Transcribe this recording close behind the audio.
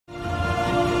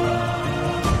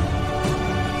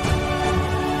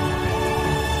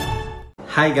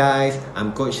Hi guys,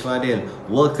 I'm Coach Fadil.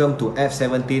 Welcome to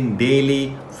F17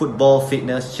 Daily Football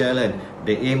Fitness Challenge.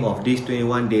 The aim of this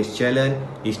 21 days challenge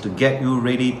is to get you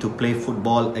ready to play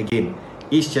football again.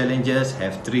 Each challenges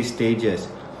have 3 stages: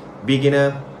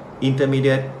 beginner,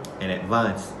 intermediate, and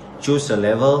advanced. Choose a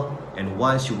level, and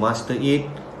once you master it,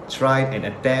 try and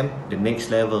attempt the next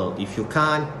level. If you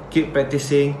can't, keep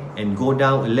practicing and go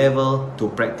down a level to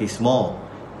practice more.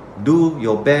 Do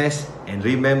your best and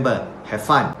remember, have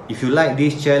fun. If you like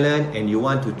this challenge and you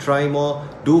want to try more,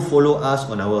 do follow us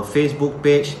on our Facebook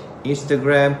page,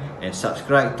 Instagram, and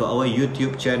subscribe to our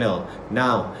YouTube channel.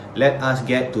 Now, let us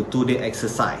get to today's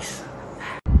exercise.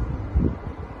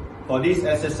 For this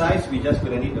exercise, we're just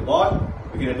going to need the ball.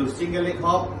 We're going to do single leg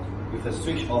hop with a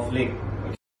switch of leg.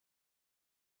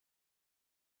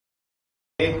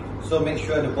 Okay, so make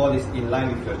sure the ball is in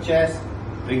line with your chest.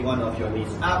 Bring one of your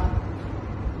knees up.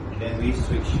 Then we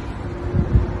switch.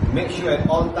 Make sure at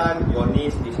all time your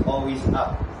knees is always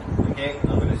up. Okay,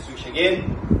 I'm going to switch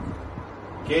again.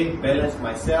 Okay, balance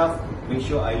myself. Make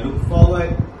sure I look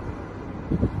forward.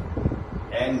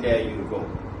 And there you go.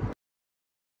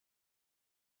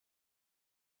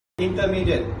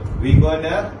 Intermediate. We're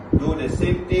gonna do the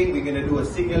same thing. We're gonna do a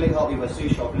single leg hop with a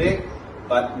switch of leg.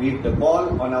 But with the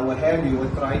ball on our hand, we will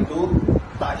try to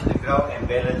touch the ground and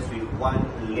balance with one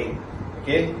leg.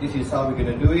 Okay, this is how we're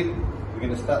going to do it. We're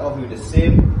going to start off with the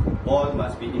same. Ball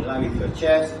must be in line with your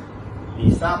chest.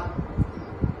 Knees up.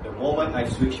 The moment I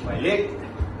switch my leg,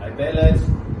 I balance.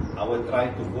 I will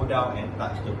try to go down and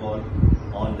touch the ball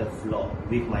on the floor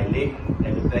with my leg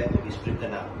and the back will be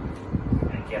straightened up.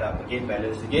 And get up again,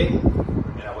 balance again.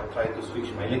 And I will try to switch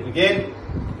my leg again.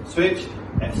 Switch,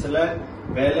 excellent.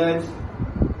 Balance.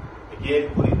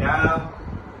 Again, pull it down.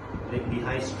 Leg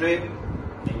behind straight.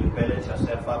 Then you balance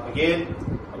yourself up again.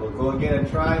 I will go again and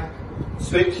try.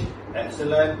 Switch.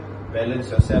 Excellent.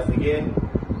 Balance yourself again.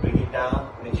 Bring it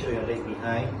down. Make sure your leg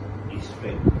behind is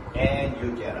straight. And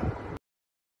you get up.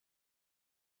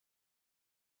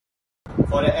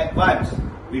 For the advance,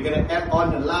 we're going to add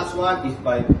on the last one is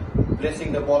by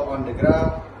placing the ball on the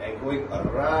ground and going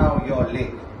around your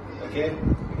leg. Okay?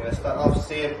 We're going to start off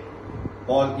same.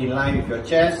 Ball in line with your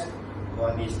chest.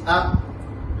 One is up.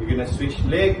 You're going to switch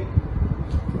leg.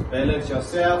 Balance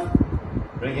yourself,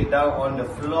 bring it down on the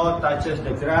floor, touches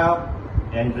the ground,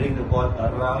 and bring the ball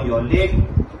around your leg,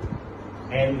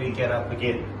 and we get up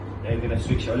again. Then you're going to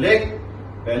switch your leg,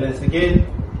 balance again,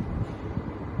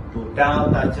 go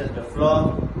down, touches the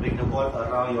floor, bring the ball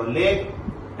around your leg,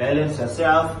 balance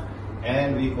yourself,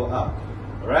 and we go up.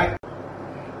 Alright?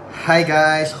 Hi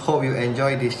guys, hope you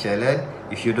enjoyed this challenge.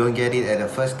 If you don't get it at the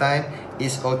first time,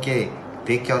 it's okay.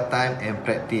 Take your time and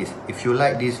practice. If you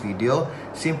like this video,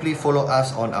 simply follow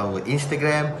us on our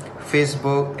Instagram,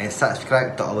 Facebook, and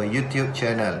subscribe to our YouTube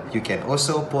channel. You can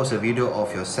also post a video of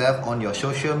yourself on your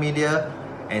social media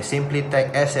and simply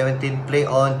tag F17 Play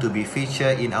On to be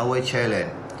featured in our challenge.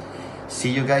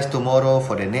 See you guys tomorrow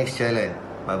for the next challenge.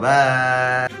 Bye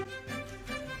bye.